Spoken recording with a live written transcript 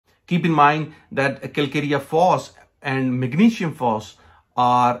Keep in mind that Calc-Phos and Mag-Phos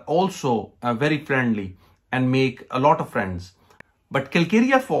are also very friendly and make a lot of friends. But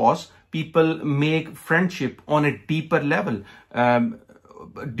Calc-Phos people make friendship on a deeper level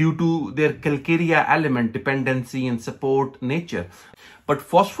due to their calcarea element dependency and support nature. But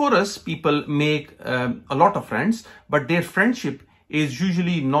phosphorus people make a lot of friends, but their friendship is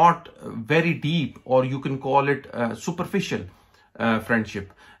usually not very deep, or you can call it superficial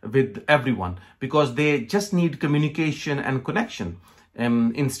friendship with everyone, because they just need communication and connection.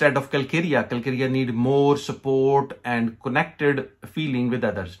 Instead of calcarea need more support and connected feeling with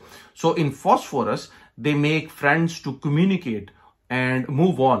others. So in phosphorus, they make friends to communicate and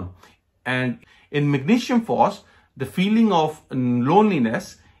move on. And in Mag-Phos, the feeling of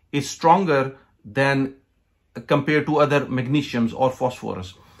loneliness is stronger than compared to other magnesiums or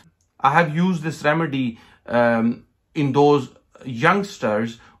phosphorus. I have used this remedy in those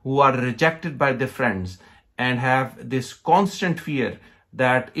youngsters who are rejected by their friends and have this constant fear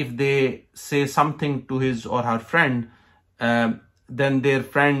that if they say something to his or her friend, then their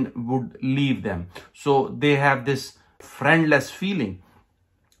friend would leave them. So they have this friendless feeling,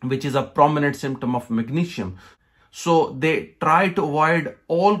 which is a prominent symptom of magnesium. So they try to avoid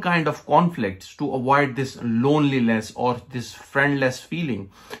all kind of conflicts to avoid this loneliness or this friendless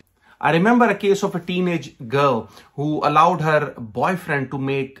feeling. I remember a case of a teenage girl who allowed her boyfriend to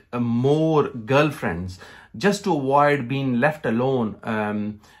make more girlfriends just to avoid being left alone.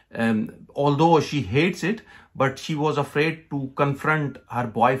 Although she hates it, but she was afraid to confront her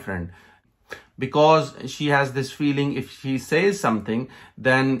boyfriend because she has this feeling if she says something,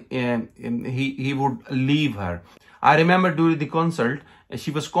 then he would leave her. I remember during the consult,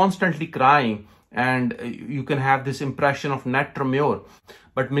 she was constantly crying, and you can have this impression of net tremor.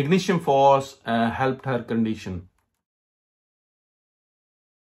 But Mag-Phos helped her condition.